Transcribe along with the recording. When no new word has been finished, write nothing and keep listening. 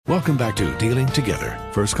Welcome back to Dealing Together.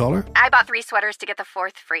 First caller? I bought 3 sweaters to get the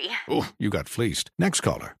 4th free. Oh, you got fleeced. Next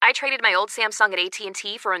caller? I traded my old Samsung at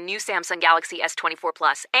AT&T for a new Samsung Galaxy S24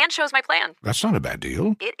 Plus and chose my plan. That's not a bad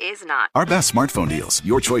deal. It is not. Our best smartphone deals.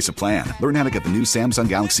 Your choice of plan. Learn how to get the new Samsung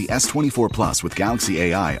Galaxy S24 Plus with Galaxy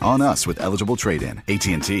AI on us with eligible trade-in.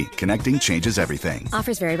 AT&T. Connecting changes everything.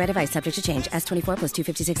 Offers vary by device. Subject to change. S24 plus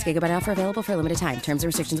 256 gigabyte offer available for a limited time. Terms and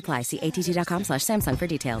restrictions apply. See att.com/Samsung for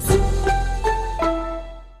details.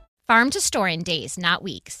 Farm to store in days, not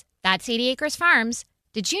weeks. That's 80 Acres Farms.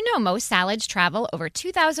 Did you know most salads travel over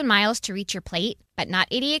 2,000 miles to reach your plate? But not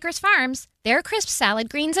 80 Acres Farms. Their crisp salad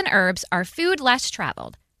greens and herbs are food less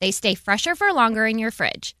traveled. They stay fresher for longer in your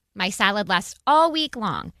fridge. My salad lasts all week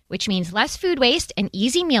long, which means less food waste and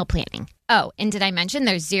easy meal planning. Oh, and did I mention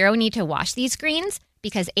there's zero need to wash these greens?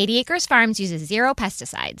 Because 80 Acres Farms uses 0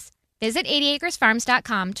 pesticides. Visit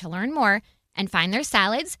 80acresfarms.com to learn more and find their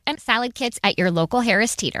salads and salad kits at your local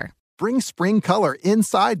Harris Teeter. Bring spring color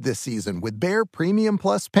inside this season with Behr Premium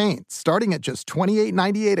Plus paint, starting at just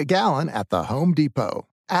 $28.98 a gallon at the Home Depot.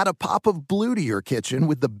 Add a pop of blue to your kitchen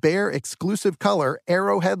with the Behr exclusive color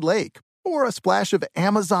Arrowhead Lake, or a splash of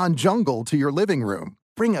Amazon Jungle to your living room.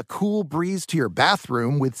 Bring a cool breeze to your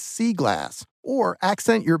bathroom with Sea Glass, or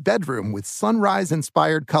accent your bedroom with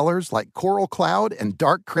sunrise-inspired colors like Coral Cloud and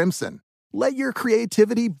Dark Crimson. Let your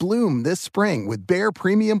creativity bloom this spring with Behr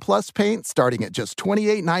Premium Plus paint starting at just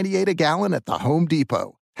 $28.98 a gallon at the Home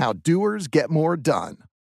Depot. How doers get more done.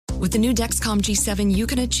 With the new Dexcom G7, you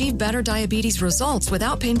can achieve better diabetes results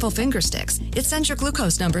without painful finger sticks. It sends your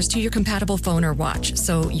glucose numbers to your compatible phone or watch,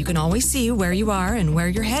 so you can always see where you are and where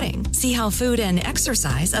you're heading. See how food and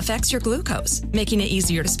exercise affects your glucose, making it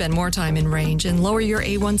easier to spend more time in range and lower your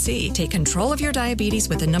A1C. Take control of your diabetes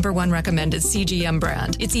with the #1 recommended CGM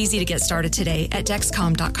brand. It's easy to get started today at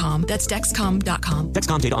Dexcom.com. That's Dexcom.com.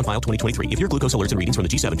 Dexcom data on file 2023. If your glucose alerts and readings from the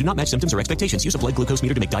G7 do not match symptoms or expectations, use a blood glucose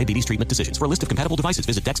meter to make diabetes treatment decisions. For a list of compatible devices,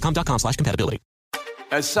 visit Dexcom.com/compatibility.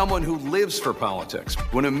 As someone who lives for politics,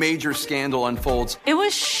 when a major scandal unfolds, it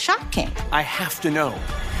was shocking. I have to know,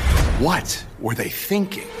 what were they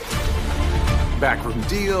thinking? Backroom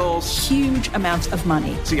deals, huge amounts of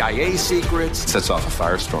money, CIA secrets, sets off a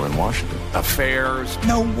firestorm in Washington, affairs.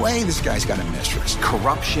 No way this guy's got a mistress.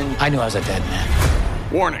 Corruption. I knew I was a dead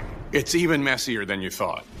man. Warning, it's even messier than you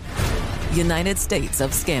thought. United States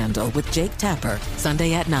of Scandal with Jake Tapper,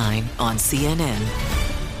 Sunday at 9 on CNN.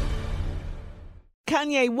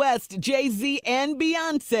 Kanye West, Jay-Z, and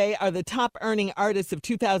Beyonce are the top-earning artists of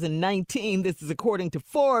 2019. This is according to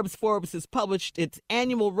Forbes. Forbes has published its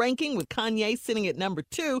annual ranking with Kanye sitting at number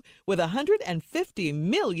 2 with $150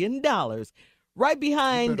 million. Right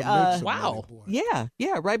behind, wow.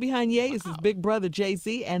 Right behind Ye is his big brother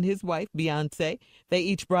Jay-Z and his wife Beyonce. They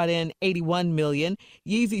each brought in $81 million.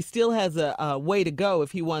 Yeezy still has a way to go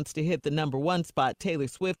if he wants to hit the number 1 spot. Taylor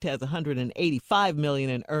Swift has $185 million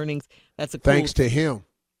in earnings. That's a cool... Thanks to him.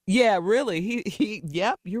 Yeah, really.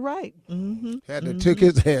 Yep, you're right. Mm-hmm. Had to took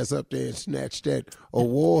his ass up there and snatched that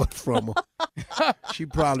award from her. She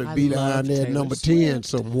probably be down there number 10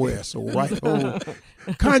 somewhere. So right home.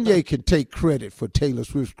 Kanye can take credit for Taylor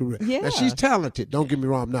Swift's career. Yeah. Now, she's talented. Don't get me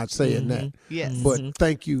wrong. I'm not saying that. Yes. But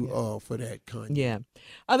thank you for that, Kanye. Yeah.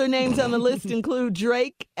 Other names on the list include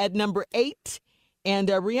Drake at number 8 and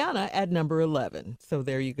Rihanna at number 11. So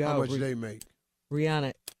there you go. How much do they make?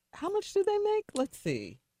 Rihanna, how much do they make? Let's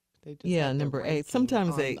see. Number 8.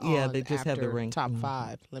 Sometimes they just have the rank. Top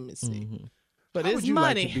 5. Let me see. Mm-hmm. But how it's would you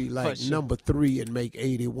money. Like to be like number 3 and make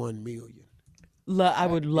 $81 million? I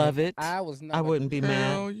would love it. I wouldn't be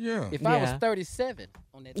mad. Hell yeah. If I was 37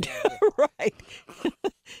 on that list. Right.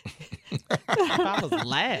 If I was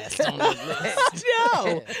last on that list.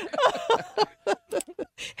 No.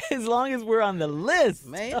 As long as we're on the list.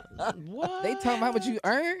 Man, what? They talking about what you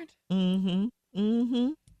earned? Mm-hmm. Mm-hmm.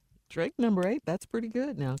 Drake number 8. That's pretty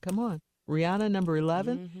good now. Come on. Rihanna number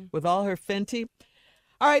 11 with all her Fenty.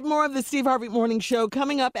 All right, more of the Steve Harvey Morning Show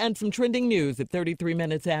coming up and some trending news at 33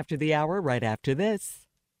 minutes after the hour, right after this.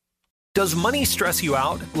 Does money stress you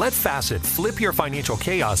out? Let Facet flip your financial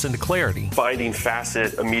chaos into clarity. Finding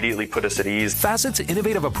Facet immediately put us at ease. Facet's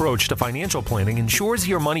innovative approach to financial planning ensures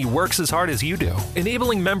your money works as hard as you do,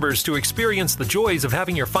 enabling members to experience the joys of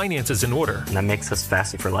having your finances in order. And that makes us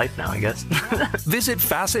Facet for life now, I guess. Visit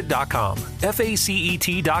Facet.com,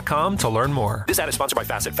 FACET.com to learn more. This ad is sponsored by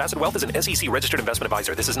Facet. Facet Wealth is an SEC registered investment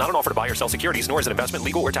advisor. This is not an offer to buy or sell securities, nor is it investment,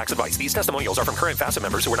 legal, or tax advice. These testimonials are from current Facet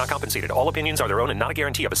members who are not compensated. All opinions are their own and not a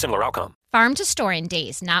guarantee of a similar outcome. Farm to store in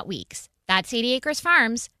days, not weeks. That's 80 Acres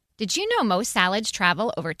Farms. Did you know most salads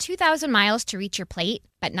travel over 2,000 miles to reach your plate?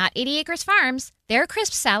 But not 80 Acres Farms. Their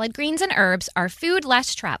crisp salad greens and herbs are food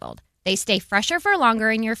less traveled. They stay fresher for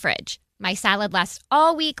longer in your fridge. My salad lasts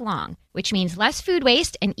all week long, which means less food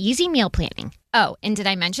waste and easy meal planning. Oh, and did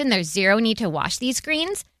I mention there's zero need to wash these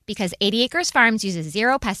greens? Because 80 Acres Farms uses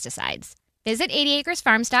zero pesticides. Visit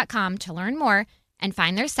 80acresfarms.com to learn more and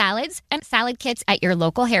find their salads and salad kits at your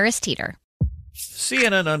local Harris Teeter.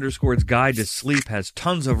 CNN_'s Guide to Sleep has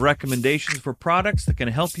tons of recommendations for products that can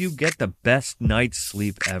help you get the best night's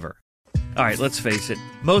sleep ever. All right, let's face it,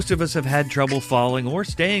 most of us have had trouble falling or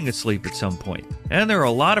staying asleep at some point, and there are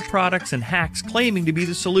a lot of products and hacks claiming to be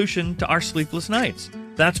the solution to our sleepless nights.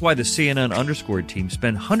 That's why the CNN_ team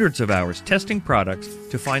spend hundreds of hours testing products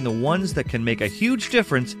to find the ones that can make a huge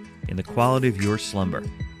difference in the quality of your slumber.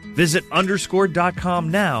 Visit underscore.com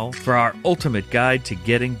now for our ultimate guide to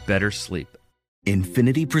getting better sleep.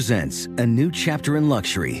 Infiniti presents a new chapter in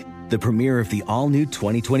luxury, the premiere of the all-new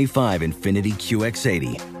 2025 Infiniti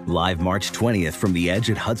QX80, live March 20th from the Edge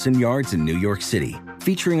at Hudson Yards in New York City,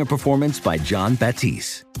 featuring a performance by John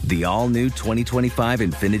Batiste. The all-new 2025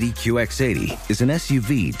 Infiniti QX80 is an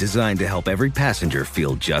SUV designed to help every passenger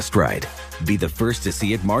feel just right. Be the first to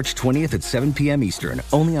see it March 20th at 7 p.m. Eastern,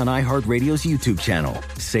 only on iHeartRadio's YouTube channel.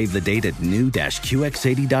 Save the date at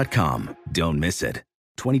new-QX80.com. Don't miss it.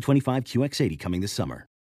 2025 QX80 coming this summer.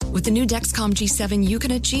 With the new Dexcom G7, you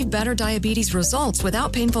can achieve better diabetes results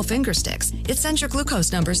without painful finger sticks. It sends your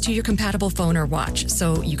glucose numbers to your compatible phone or watch,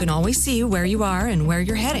 so you can always see where you are and where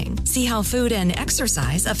you're heading. See how food and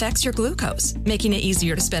exercise affects your glucose, making it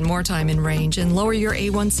easier to spend more time in range and lower your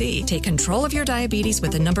A1C. Take control of your diabetes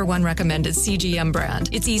with the #1 recommended CGM brand.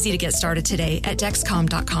 It's easy to get started today at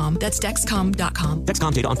Dexcom.com. That's Dexcom.com.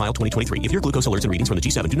 Dexcom data on file 2023. If your glucose alerts and readings from the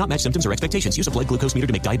G7 do not match symptoms or expectations, use a blood glucose meter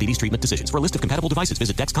to make diabetes treatment decisions. For a list of compatible devices,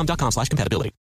 visit Dexcom.com/compatibility.